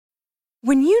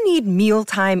When you need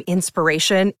mealtime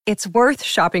inspiration, it's worth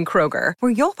shopping Kroger,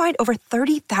 where you'll find over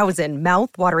 30,000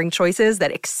 mouth-watering choices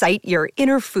that excite your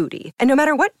inner foodie. And no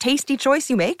matter what tasty choice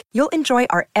you make, you'll enjoy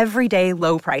our everyday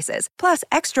low prices, plus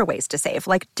extra ways to save,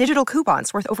 like digital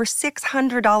coupons worth over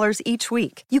 $600 each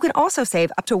week. You can also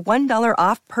save up to $1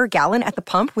 off per gallon at the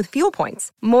pump with fuel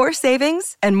points. More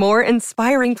savings and more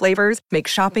inspiring flavors make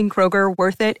shopping Kroger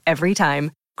worth it every time.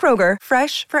 Kroger,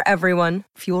 fresh for everyone.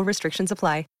 Fuel restrictions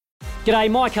apply. G'day,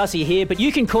 Mike Hussey here, but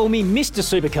you can call me Mr.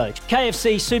 Supercoach.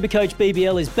 KFC Supercoach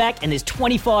BBL is back and there's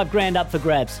 25 grand up for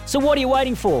grabs. So what are you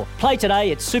waiting for? Play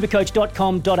today at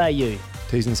supercoach.com.au.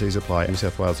 T's and C's apply. New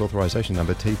South Wales authorisation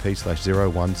number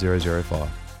TP/01005.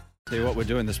 See, what we're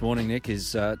doing this morning, Nick,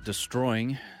 is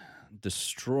destroying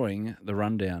the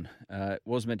rundown. It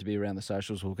was meant to be around the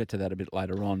socials. We'll get to that a bit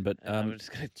later on. But we're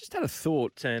just going to just had a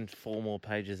thought. turn 4 more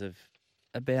pages of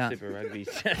About Super Rugby.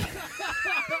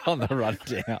 on the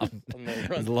rundown.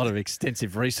 There's a lot of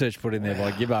extensive research put in there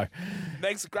by Gibbo.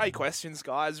 Makes great questions,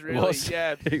 guys. Really, Was.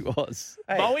 yeah. It was.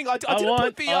 Mowing. I didn't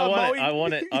put the mowing. I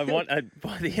want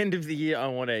by the end of the year, I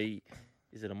want is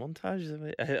it a montage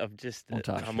of just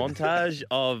Montage. a montage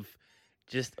of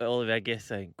just all of our guests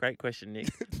saying, "Great question, Nick."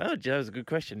 Oh, that was a good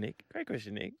question, Nick. Great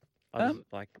question, Nick.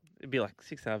 It'd be like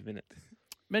 6.5 minutes.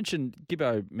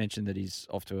 Gibbo mentioned that he's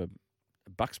off to a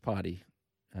Bucks party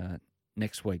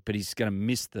next week, but he's going to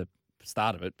miss the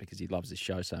start of it because he loves this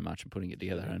show so much and putting it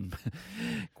together. And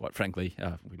quite frankly,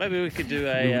 Maybe we could do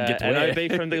wouldn't get to an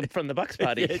wear. OB from the Bucks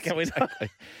party. Yeah, Can we? exactly.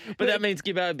 But that means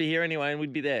Gibbo would be here anyway, and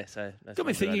we'd be there. So that's got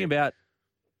me not a good thinking idea. about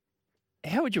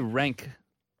how would you rank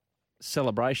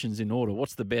celebrations in order?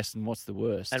 What's the best and what's the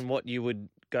worst? And what you would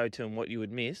go to and what you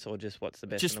would miss, or just what's the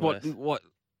best just and the worst? what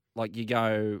like you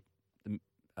go,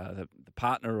 the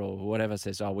partner or whatever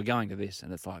says, "Oh, we're going to this,"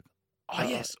 and it's like, "Oh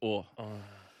yes," or Oh,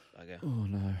 okay. "Oh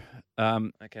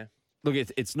no." Okay. Look,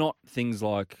 it's not things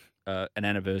like an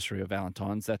anniversary or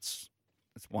Valentine's. That's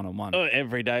one-on-one. Oh,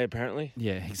 every day apparently.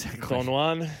 Yeah, It's exactly. on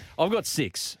one. I've got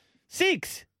 6.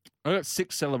 6. I've got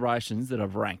 6 celebrations that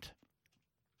I've ranked.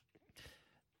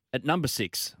 At number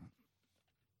 6,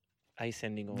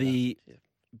 Ascending all the that. Yeah.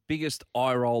 biggest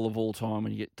eye roll of all time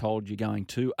when you get told you're going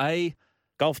to a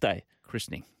Golf day.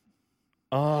 christening.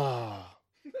 Oh.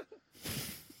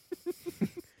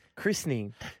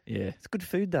 Christening. Yeah. It's good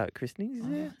food though, christening,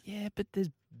 isn't it? Yeah, but there's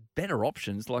better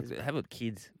options. Like have a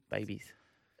Kids, babies.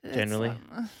 it's generally.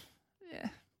 like, yeah.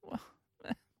 Well,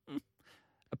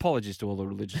 apologies to all the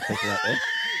religious people out there.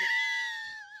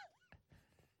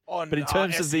 On, But in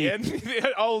terms of the-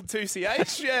 the old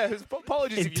 2CH, yeah.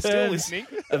 Apologies In if you're still terms listening.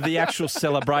 of the actual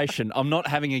celebration, I'm not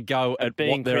having a go at being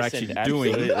what they're christened,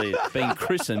 actually doing. absolutely. Being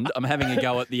christened, I'm having a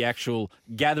go at the actual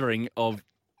gathering of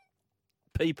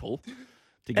people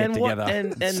to get together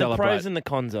and the celebrate. pros and the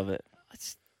cons of it.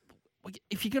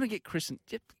 If you're going to get christened,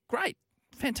 yeah, great,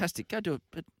 fantastic, go do it.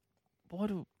 But why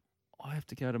do I have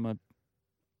to go to my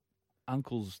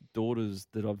uncle's daughters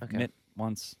that I've Okay. met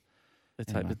once?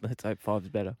 Let's hope 5's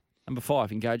better. Number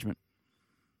 5, engagement.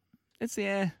 It's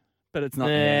but it's not.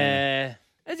 Nah.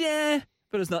 It's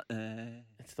but it's not.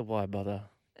 It's the why bother.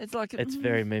 It's like It's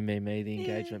very me, the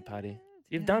engagement party.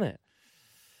 You've done it.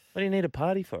 What do you need a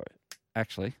party for it?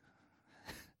 Actually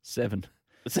 7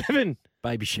 7.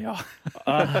 baby shower.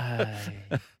 Aye.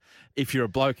 If you're a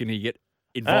bloke and you get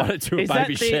invited to a Is that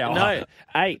baby the- shower, No,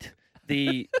 8.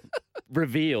 The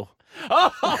reveal.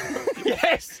 Oh,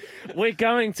 Yes, we're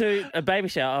going to a baby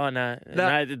shower. Oh no,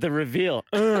 the reveal.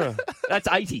 Ugh. that's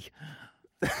 80.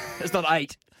 That's not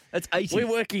 8. That's 80. We're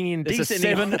working in It's a decent.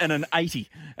 7 and an 80,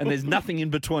 and there's nothing in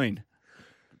between.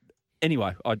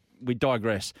 Anyway, we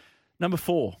digress. Number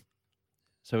 4.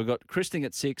 So we've got christening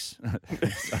at 6.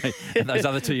 And those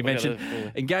other 2 you We got mentioned. the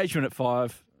 4. Engagement at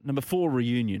 5. Number 4,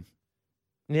 reunion.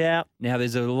 Yeah, Now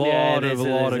there's a lot of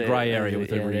grey area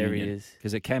with a there reunion is.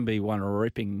 because it can be one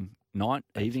ripping night,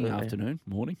 evening, Absolutely. afternoon,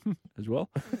 morning as well,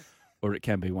 or it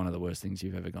can be one of the worst things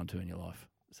you've ever gone to in your life.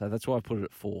 So that's why I put it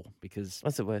at 4 because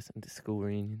What's the worst? The school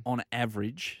reunion. on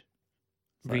average,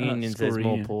 it's like, Reunions school there's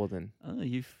more reunion. poor than. Oh,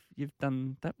 you've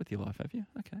done that with your life, have you?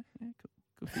 Okay, yeah, cool.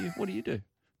 Good for you. What do you do?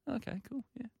 Okay, cool.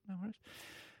 Yeah, no worries.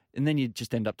 And then you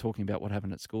just end up talking about what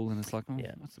happened at school, and it's like, oh,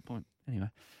 Yeah. what's the point? Anyway,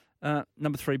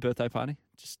 number 3, birthday party,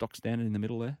 just stock standard in the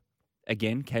middle there.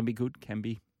 Again, can be good, can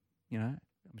be, I'm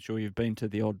sure you've been to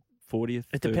the odd 40th.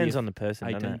 It depends 30th, on the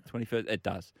person, doesn't 18th, it? 21st. It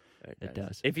does. It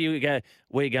does. If you go,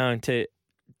 we're going to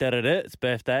it's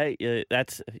birthday.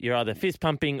 You're either fist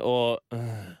pumping or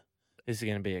this is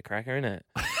going to be a cracker, isn't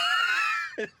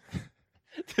it?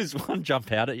 Does one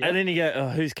jump out at you? And then you go, oh,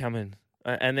 who's coming?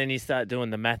 And then you start doing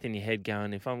the math in your head,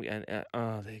 going, if I'm going, they're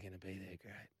going to be there,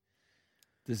 great.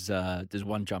 Does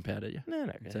one jump out at you? No,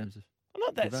 In terms of I'm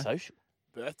not that Do they? social.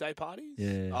 Birthday parties?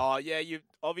 Yeah. Oh, yeah, you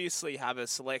obviously have a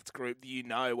select group that you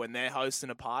know when they're hosting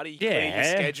a party. Yeah. Clear your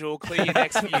schedule, clear your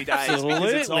next few days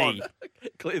because it's on. Absolutely.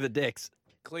 clear the decks.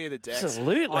 Clear the decks.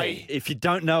 Absolutely. If you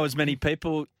don't know as many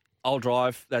people, I'll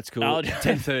drive. That's cool. I'll-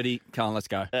 10:30. Come on, let's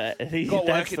go. Got That's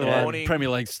work in the one. morning. Premier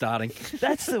League's starting.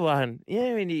 That's the one.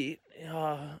 Yeah, when you,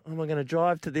 am I going to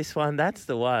drive to this one? That's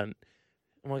the one.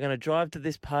 Am I going to drive to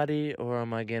this party or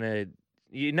am I going to,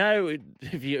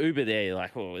 if you Uber there, you're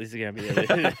like, oh, this is going to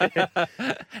be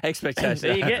Expectation. So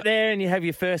you get there and you have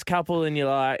your first couple and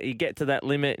you get to that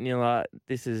limit and you're like,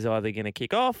 this is either going to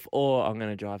kick off or I'm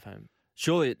going to drive home.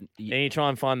 Surely, And you try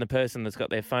and find the person that's got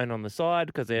their phone on the side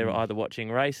because they're either watching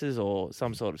races or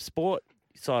some sort of sport.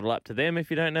 You sidle up to them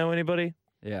if you don't know anybody.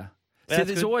 yeah. That's See,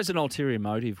 there's good. always an ulterior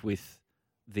motive with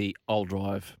the I'll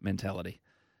drive mentality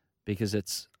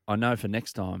because I know for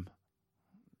next time,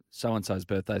 so-and-so's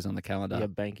birthday's on the calendar. You're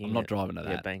banking I'm not it. driving to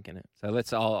You're that. banking it. So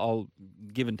I'll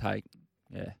give and take.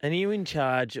 Yeah. And are you in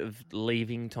charge of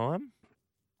leaving time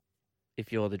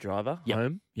if you're the driver Yep.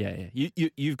 home? Yeah.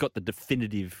 You've got the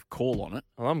definitive call on it.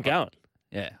 Well, I'm going.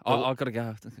 Yeah. Well- I've got to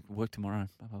go work tomorrow.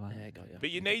 Blah, blah, blah. Yeah, got you. But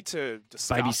you need to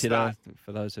discuss Babysitter that.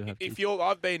 for those who have If kids.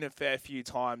 I've been a fair few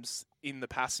times in the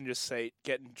passenger seat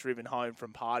getting driven home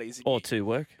from parties. and Or you- to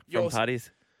work from Yours-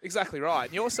 parties. Exactly right.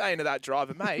 And you're saying to that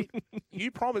driver, mate,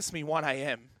 you promised me 1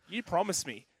 a.m. You promised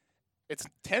me. It's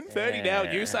 10:30 now,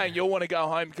 and you're saying you'll want to go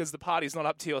home because the party's not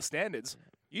up to your standards.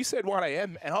 You said 1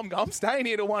 a.m. and I'm staying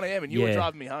here till 1 a.m. and you were Yeah.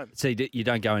 driving me home. See, you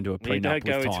don't go into a You prenup don't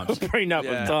go with into times. a prenup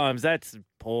Yeah. with times. That's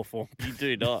poor form. You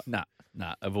do not.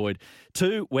 Nah, avoid.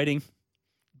 2, wedding.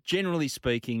 Generally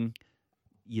speaking,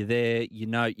 you're there, you're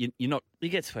not, You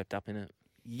get swept up in it.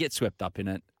 you get swept up in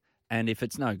it. And if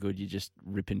it's no good, you just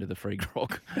rip into the free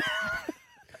grog.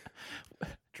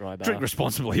 Dry bar. Drink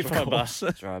responsibly, of Dry bar. course.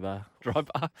 Dry bar. Dry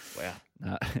bar.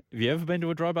 Wow. Have you ever been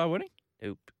to a dry bar wedding?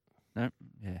 Nope. No?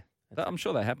 Yeah. I'm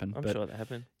sure they happen. I'm but sure that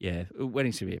happened. Yeah,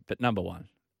 weddings should be it. But number one,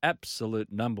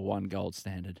 absolute number one gold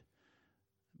standard,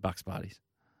 bucks parties.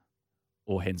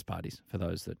 Or hens parties, for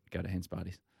those that go to hens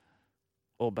parties.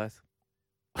 Or both.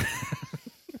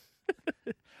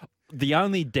 The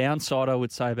only downside I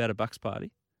would say about a bucks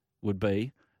party would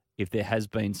be if there has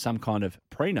been some kind of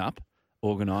prenup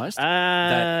organised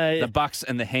that the bucks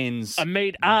and the hens a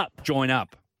meet up. join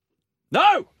up.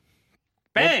 No!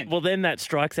 Ban! Well, then that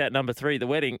strikes out number 3, the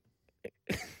wedding.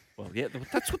 Well, yeah,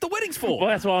 that's what the wedding's for. Well,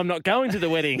 that's why I'm not going to the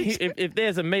wedding. If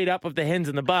there's a meet up of the hens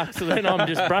and the bucks, then I'm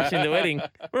just brushing the wedding.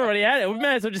 We're already at it. We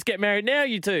may as well just get married now,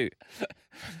 you two.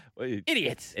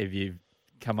 Idiots. Have you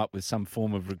come up with some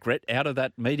form of regret out of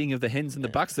that meeting of the hens and the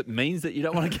bucks that means that you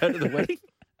don't want to go to the wedding?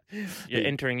 You're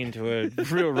entering into a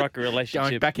real rocker relationship.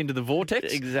 Going back into the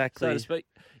vortex, Exactly. so to speak.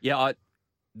 Yeah,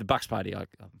 the bucks party. I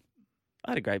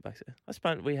had a great bucks.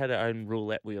 We had our own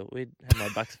roulette wheel. We had my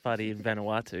bucks party in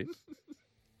Vanuatu,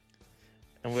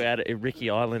 and we're at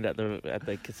Ricky Island at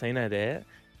the casino there.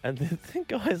 And the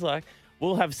guy's like,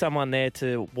 "We'll have someone there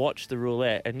to watch the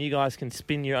roulette, and you guys can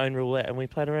spin your own roulette." And we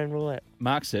played our own roulette.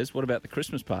 Mark says, "What about the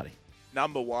Christmas party?"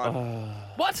 Number one.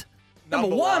 What?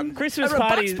 Number one. Christmas At a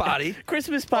parties. bucks party?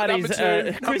 Christmas Well, parties.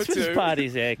 number two. Christmas Number two.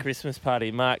 parties. Yeah, Christmas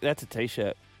party. Mark, that's a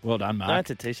T-shirt. Well done, Mark. That's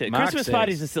a T-shirt. Mark Christmas says-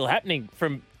 parties are still happening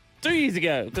from 2 years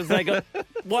ago because they got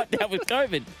wiped out with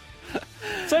COVID.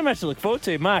 So much to look forward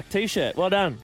to. Mark, T-shirt. Well done.